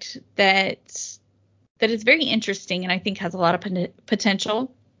product that is very interesting, and I think has a lot of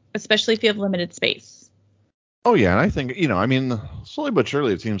potential, especially if you have limited space. Oh yeah, and I think I mean, slowly but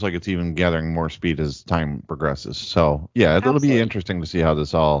surely, it seems like it's even gathering more speed as time progresses. So yeah, it'll be Absolutely. interesting to see how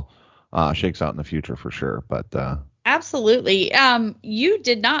this all shakes out in the future for sure. But Absolutely. You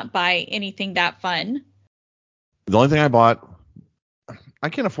did not buy anything that fun. the only thing I bought, I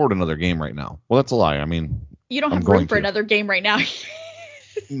can't afford another game right now. Well, that's a lie. I mean, You don't I'm have room going for to. another game right now.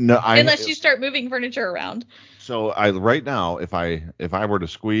 No, Unless you start moving furniture around. So I right now, if I were to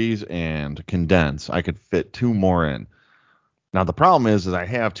squeeze and condense, I could fit 2 more in. Now the problem is that I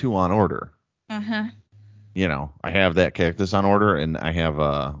have 2 on order. Uh-huh. I have that cactus on order, and I have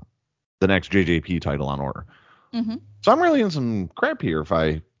the next JJP title on order. Mm-hmm. So I'm really in some crap here if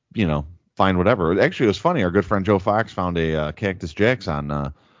I, find whatever. Actually, it was funny. Our good friend Joe Fox found a Cactus Jacks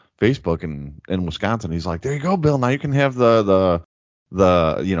on Facebook in Wisconsin. He's like, "There you go, Bill. Now you can have the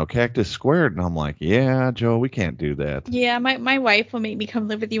cactus squared." And I'm like, "Yeah, Joe, we can't do that." Yeah, my wife will make me come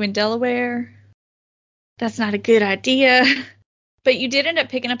live with you in Delaware. That's not a good idea. But you did end up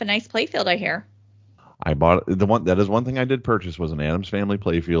picking up a nice playfield, I hear. I bought the one that is one thing I did purchase was an Adams Family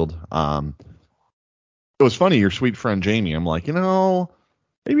playfield. It was funny. Your sweet friend Jamie. I'm like,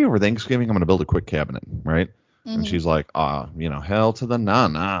 maybe over Thanksgiving I'm going to build a quick cabinet, right? And Mm-hmm. she's like, hell to the no,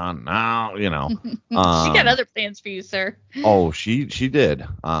 no, no. She got other plans for you, sir. Oh, she did.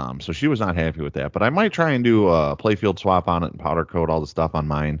 So she was not happy with that, but I might try and do a playfield swap on it and powder coat all the stuff on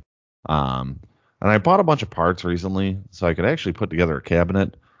mine. Um, and I bought a bunch of parts recently, so I could actually put together a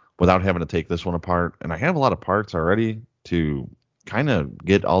cabinet without having to take this one apart. And I have a lot of parts already to kind of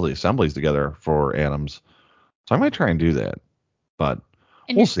get all the assemblies together for Adams. So I might try and do that, but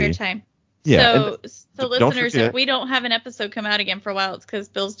In we'll your spare see. time. Yeah, and So don't listeners, if forget, we don't have an episode come out again for a while, it's because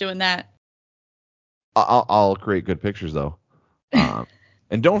Bill's doing that. I'll create good pictures though.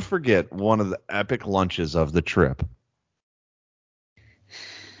 And don't forget one of the epic lunches of the trip.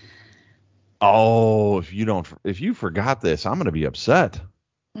 Oh, if you forgot this, I'm gonna be upset.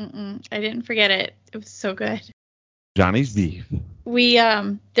 I didn't forget it. It was so good. Johnny's beef. We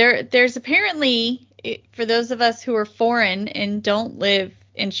there's apparently, for those of us who are foreign and don't live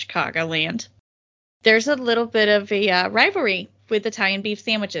in Chicagoland, there's a little bit of a rivalry with Italian beef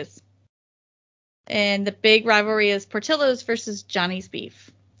sandwiches. And the big rivalry is Portillo's versus Johnny's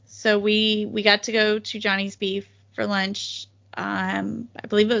Beef. So we got to go to Johnny's Beef for lunch. I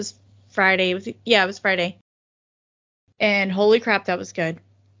believe it was Friday. It was Friday. And holy crap, that was good.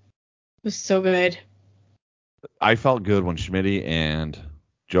 It was so good. I felt good when Schmitty and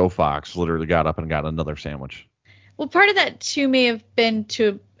Joe Fox literally got up and got another sandwich. Well, part of that too may have been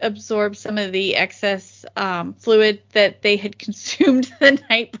to absorb some of the excess fluid that they had consumed the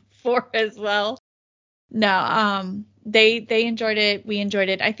night before as well. No, they enjoyed it. We enjoyed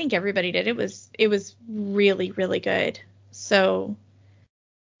it. I think everybody did. It was really, really good. So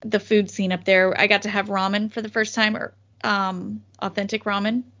the food scene up there, I got to have ramen for the first time, or authentic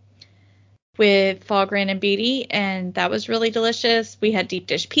ramen with foie gras and beety, and that was really delicious. We had deep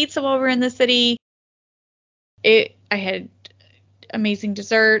dish pizza while we were in the city. I had amazing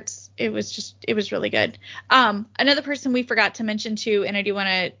desserts. It was really good. Another person we forgot to mention too, and I do want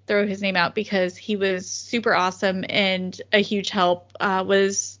to throw his name out because he was super awesome and a huge help,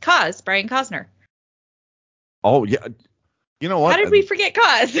 was Brian Cosner. Oh yeah, you know what? How did we forget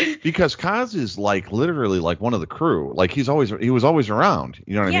Kaz? Because Kaz is like literally like one of the crew. Like he was always around.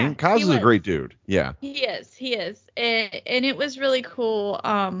 You know what I mean? Kaz is a great dude. Yeah. He is. And it was really cool.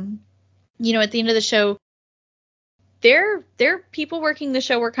 At the end of the show, their people working the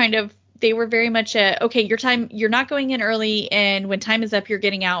show were they were very much okay, you're not going in early, and when time is up, you're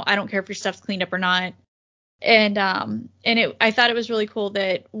getting out. I don't care if your stuff's cleaned up or not. And I thought it was really cool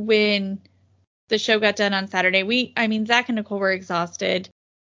that when the show got done on Saturday, Zach and Nicole were exhausted.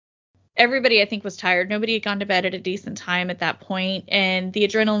 Everybody, I think, was tired. Nobody had gone to bed at a decent time at that point, and the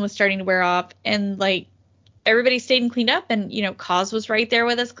adrenaline was starting to wear off. And like everybody stayed and cleaned up, and Kaz was right there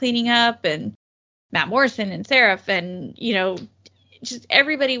with us cleaning up, and Matt Morrison and Seraph, and just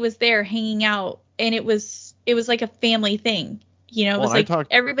everybody was there hanging out, and it was like a family thing. It was like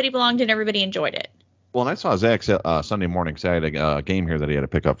everybody belonged and everybody enjoyed it. Well, and I saw Zach Sunday morning. So I had a game here that he had to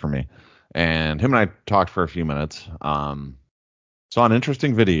pick up for me, and him and I talked for a few minutes. Saw an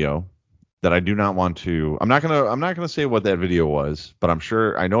interesting video that I do not want to. I'm not gonna say what that video was, but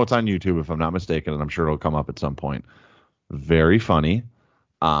I know it's on YouTube if I'm not mistaken, and I'm sure it'll come up at some point. Very funny.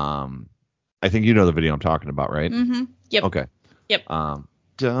 I think you know the video I'm talking about, right? Mm-hmm. Yep. Okay. Yep.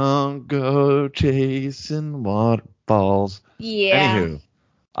 Don't go chasing waterfalls. Yeah. Anywho,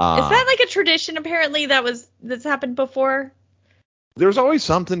 Is that like a tradition apparently that's happened before? There's always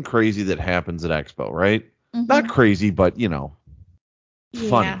something crazy that happens at Expo, right? Mm-hmm. Not crazy, but funny,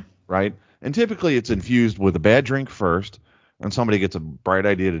 Yeah. right? And typically it's infused with a bad drink first, and somebody gets a bright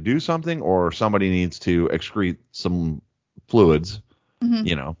idea to do something, or somebody needs to excrete some fluids,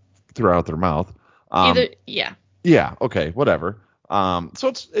 Mm-hmm. throughout their mouth. Yeah. Yeah, okay, whatever. So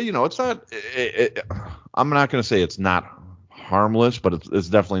it's it's not. I'm not going to say it's not harmless, but it's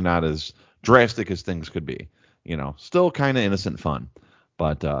definitely not as drastic as things could be. Still kind of innocent fun,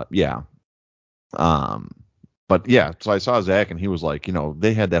 but yeah. Um, but yeah, so I saw Zach and he was like,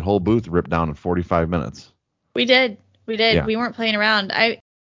 they had that whole booth ripped down in 45 minutes. We did. We did. Yeah. We weren't playing around.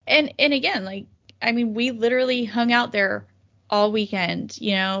 And again, like, I mean, we literally hung out there all weekend.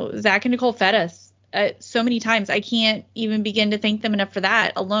 Zach and Nicole fed us so many times. I can't even begin to thank them enough for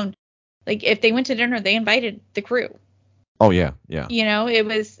that alone. Like, if they went to dinner, they invited the crew. Oh yeah, yeah. It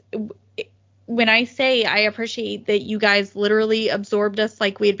was when I say I appreciate that you guys literally absorbed us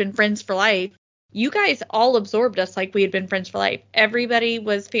like we had been friends for life. You guys all absorbed us like we had been friends for life. Everybody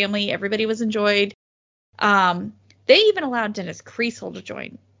was family. Everybody was enjoyed. They even allowed Dennis Creasel to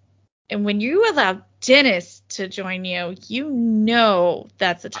join. And when you allow Dennis to join you,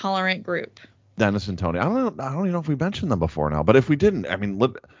 that's a tolerant group. Dennis and Tony. I don't even know if we mentioned them before now, but if we didn't, I mean,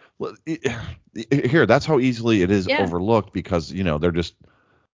 here, that's how easily it is overlooked because, they're just,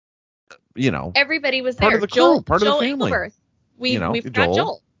 everybody was part there. of the crew, part of the Joel family. Engelberth. We forgot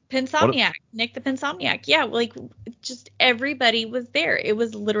Joel. Pinsomniac. Nick the Pinsomniac. Yeah, like just everybody was there. It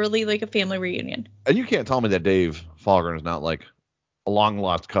was literally like a family reunion. And you can't tell me that Dave Falgren is not like a long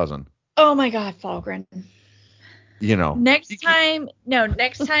lost cousin. Oh my God, Falgren. Next time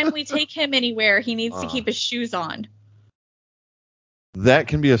we take him anywhere, he needs to keep his shoes on. That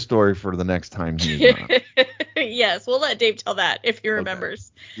can be a story for the next time he's on. Yes, we'll let Dave tell that if he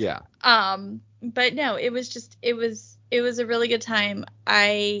remembers. Okay. Yeah. But no, it was a really good time.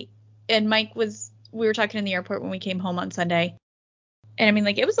 We were talking in the airport when we came home on Sunday. And I mean,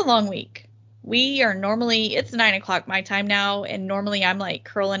 like, it was a long week. It's 9:00 my time now, and normally I'm like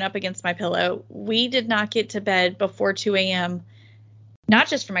curling up against my pillow. We did not get to bed before 2 a.m. Not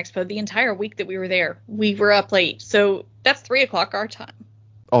just from Expo, the entire week that we were there. We were up late. So that's 3:00 our time.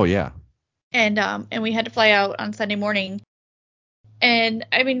 Oh yeah. And we had to fly out on Sunday morning. And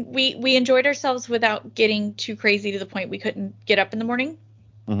I mean, we enjoyed ourselves without getting too crazy to the point we couldn't get up in the morning.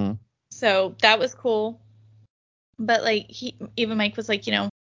 Mm-hmm. So that was cool. But like even Mike was like,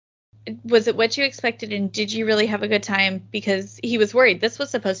 was it what you expected, and did you really have a good time? Because he was worried this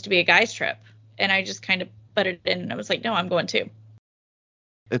was supposed to be a guy's trip, and I just kind of butted in and I was like, no, I'm going too.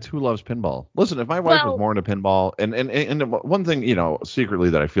 It's who loves pinball. Listen, if my wife was more into pinball, and one thing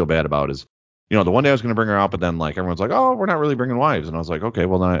secretly that I feel bad about is, the one day I was going to bring her out, but then like everyone's like, oh, we're not really bringing wives, and I was like, okay,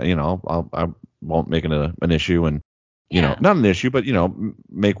 well then I won't make it an issue, and not an issue, but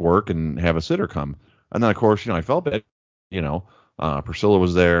make work and have a sitter come, and then of course I felt bad, Priscilla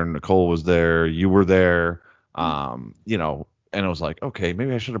was there, Nicole was there, you were there, and I was like, okay,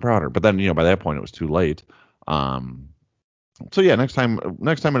 maybe I should have brought her, but then by that point it was too late. So yeah, next time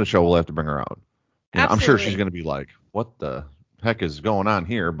at a show we'll have to bring her out. I'm sure she's going to be like, what the heck is going on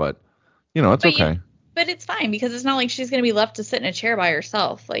here? But it's okay. But it's fine because it's not like she's going to be left to sit in a chair by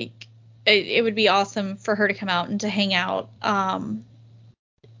herself. Like it would be awesome for her to come out and to hang out.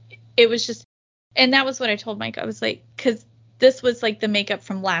 It was just, and that was what I told Mike. I was like, because this was like the makeup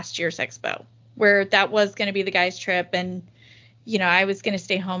from last year's Expo, where that was going to be the guys' trip, and I was going to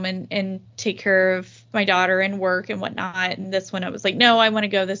stay home and take care of my daughter and work and whatnot. And this one, I was like, no, I want to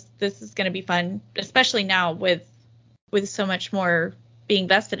go. This is going to be fun, especially now with so much more being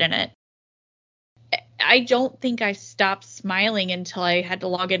vested in it. I don't think I stopped smiling until I had to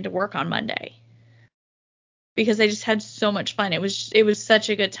log into work on Monday, because I just had so much fun. It was such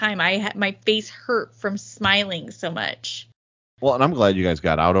a good time. My face hurt from smiling so much. Well, and I'm glad you guys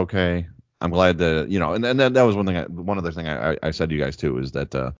got out okay. I'm glad that and that was one other thing I said to you guys too, is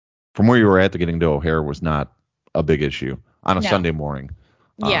that from where you were at to getting to O'Hare was not a big issue on a Sunday morning.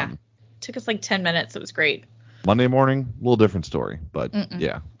 Yeah, took us like 10 minutes. It was great. Monday morning, a little different story, but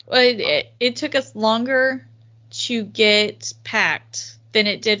yeah. Well, it took us longer to get packed than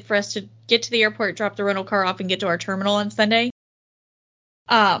it did for us to get to the airport, drop the rental car off, and get to our terminal on Sunday.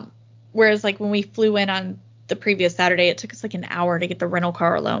 Whereas like when we flew in on the previous Saturday, it took us like an hour to get the rental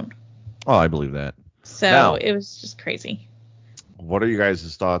car alone. Oh, I believe that. So now, it was just crazy. What are you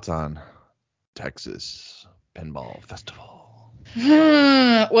guys' thoughts on Texas Pinball Festival?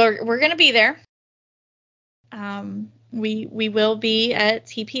 We're gonna be there. We will be at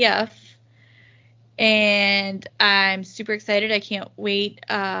TPF, and I'm super excited. I can't wait.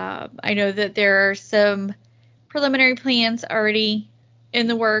 I know that there are some preliminary plans already in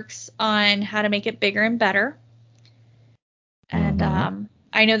the works on how to make it bigger and better. And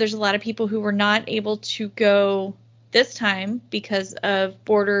I know there's a lot of people who were not able to go this time because of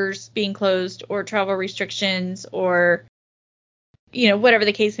borders being closed or travel restrictions or, whatever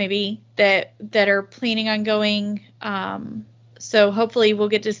the case may be, that are planning on going. So hopefully we'll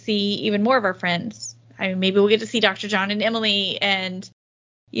get to see even more of our friends. I mean, maybe we'll get to see Dr. John and Emily, and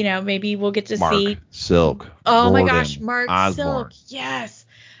maybe we'll get to see Silk. Oh my Gordon, gosh, Mark Osborne. Silk, yes.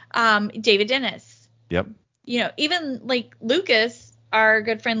 David Dennis. Yep. Even like Lucas, our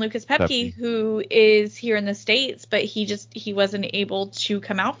good friend Lucas Pepke, Pepke. who is here in the States, but he wasn't able to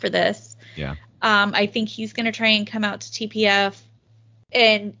come out for this. Yeah. I think he's going to try and come out to TPF.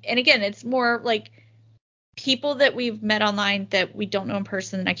 And again, it's more like people that we've met online that we don't know in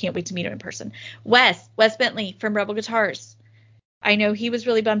person, and I can't wait to meet him in person. Wes Bentley from Rebel Guitars. I know he was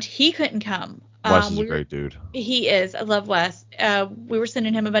really bummed he couldn't come. Wes is a great dude. He is. I love Wes. We were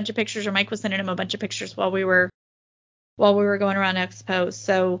sending him a bunch of pictures, or Mike was sending him a bunch of pictures while we were going around Expo.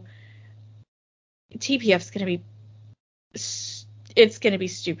 So TPF's gonna be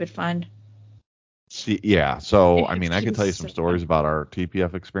stupid fun. Yeah. So I mean, I can tell you some stories about our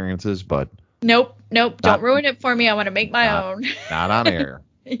TPF experiences, but nope. Don't ruin it for me. I want to make my own. Not on air.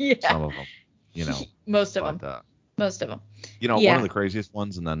 Yeah. Some of them, Most of them. One of the craziest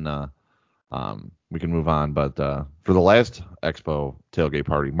ones, and then we can move on. But for the last Expo tailgate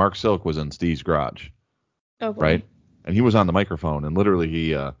party, Mark Silk was in Steve's garage. Oh, boy. Right? And he was on the microphone, and literally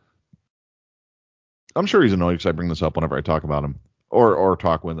he, I'm sure he's annoyed because I bring this up whenever I talk about him or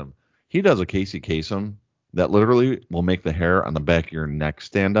talk with him. He does a Casey Kasem that literally will make the hair on the back of your neck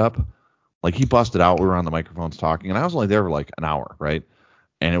stand up. Like, he busted out. We were on the microphones talking, and I was only there for like an hour, right?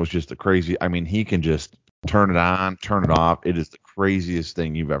 And it was just I mean, he can just turn it on, turn it off. It is the craziest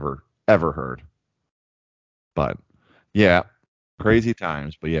thing you've ever heard. But yeah, crazy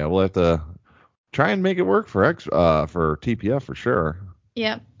times. But yeah, we'll have to try and make it work for TPF for sure.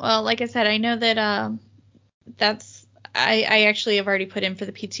 Yeah. Well, like I said, I know that I actually have already put in for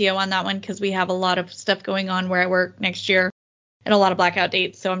the PTO on that one because we have a lot of stuff going on where I work next year and a lot of blackout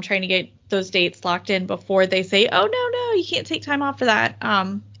dates. So I'm trying to get those dates locked in before they say, oh, no, you can't take time off for that.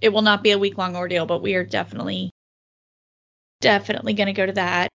 It will not be a week-long ordeal, but we are definitely going to go to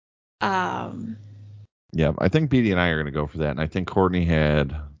that. Yeah, I think BD and I are going to go for that. And I think Courtney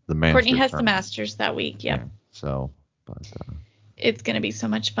had the Masters. Courtney has the Masters that week, yeah. So, but it's going to be so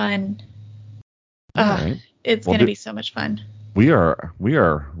much fun. All right. It's going to be so much fun. We are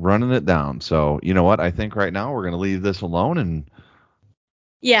running it down. So, you know what? I think right now we're going to leave this alone and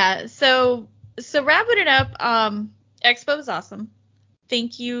yeah. So wrapping it up, Expo was awesome.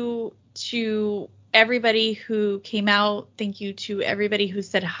 Thank you to everybody who came out. Thank you to everybody who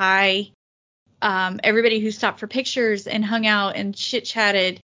said hi. Everybody who stopped for pictures and hung out and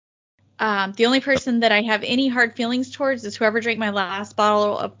chit-chatted. The only person that I have any hard feelings towards is whoever drank my last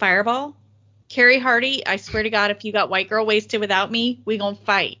bottle of Fireball. Carrie Hardy, I swear to God, if you got white girl wasted without me, we gonna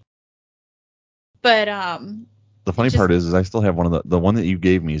fight. But the funny part is I still have one of the one that you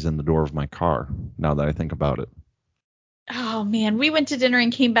gave me is in the door of my car. Now that I think about it. Oh man, we went to dinner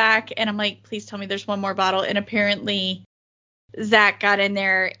and came back, and I'm like, please tell me there's one more bottle. And apparently, Zach got in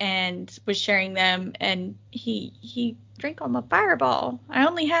there and was sharing them, and he drank all my Fireball. I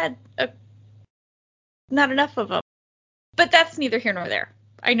only had not enough of them, but that's neither here nor there.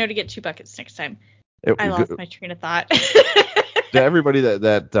 I know to get 2 buckets next time. I lost my train of thought. To everybody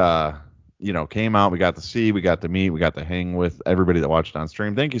that came out, we got to see, we got to meet, we got to hang with everybody that watched on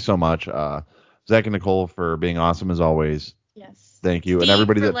stream. Thank you so much, Zach and Nicole, for being awesome as always. Yes. Thank you, Steve, and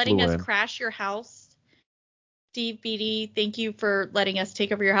everybody that letting flew us in. crash your house. Steve, BD, thank you for letting us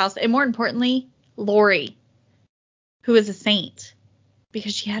take over your house, and more importantly, Lori, who is a saint,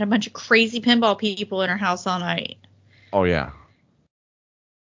 because she had a bunch of crazy pinball people in her house all night. Oh yeah.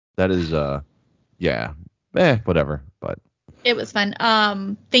 That is, whatever, but. It was fun.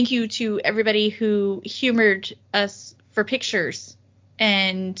 Thank you to everybody who humored us for pictures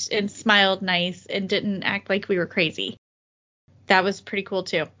and smiled nice and didn't act like we were crazy. That was pretty cool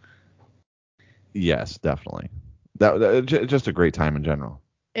too. Yes, definitely. That just a great time in general.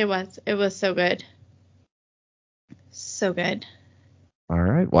 It was so good. So good. All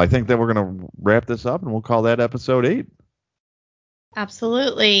right. Well, I think that we're going to wrap this up and we'll call that episode 8.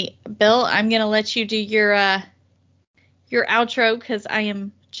 Absolutely. Bill, I'm going to let you do your outro because I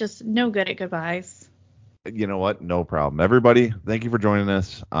am just no good at goodbyes. You know what? No problem. Everybody, thank you for joining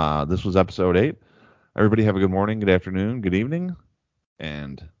us. This was episode 8. Everybody have a good morning, good afternoon, good evening,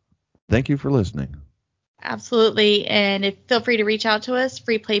 and thank you for listening. Absolutely. And feel free to reach out to us,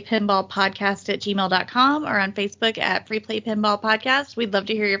 freeplaypinballpodcast@gmail.com or on Facebook at Free Play Pinball Podcast. We'd love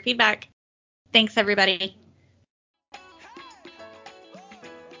to hear your feedback. Thanks, everybody.